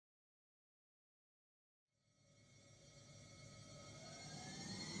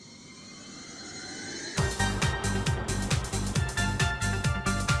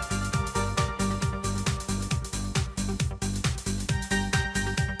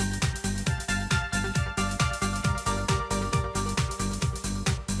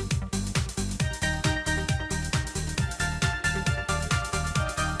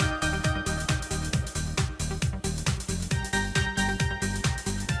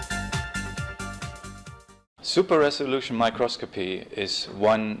Super resolution microscopy is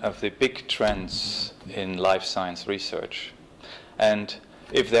one of the big trends in life science research. And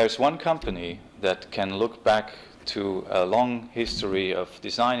if there's one company that can look back to a long history of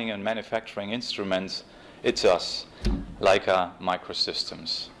designing and manufacturing instruments, it's us, Leica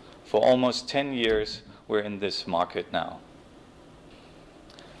Microsystems. For almost 10 years, we're in this market now.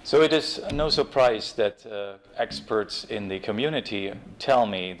 So it is no surprise that experts in the community tell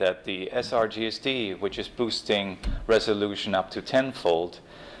me that the SR GSD, which is boosting resolution up to tenfold,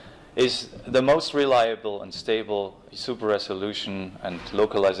 is the most reliable and stable super resolution and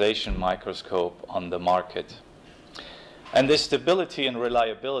localization microscope on the market. And this stability and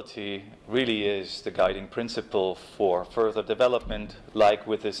reliability really is the guiding principle for further development, like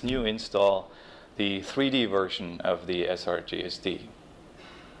with this new install, the 3D version of the SR GSD.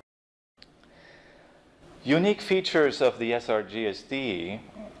 Unique features of the SR GSD,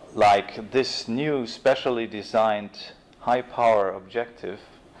 like this new specially designed high-power objective,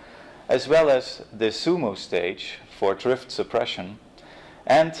 as well as the Sumo stage for drift suppression,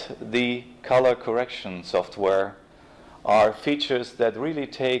 and the color correction software, are features that really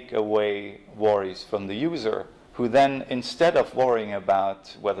take away worries from the user, who then, instead of worrying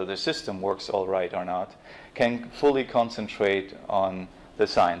about whether the system works all right or not, can fully concentrate on the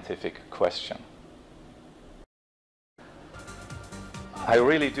scientific question. I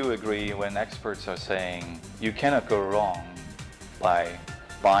really do agree when experts are saying you cannot go wrong by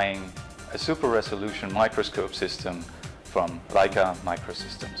buying a super resolution microscope system from Leica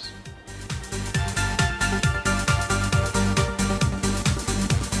Microsystems.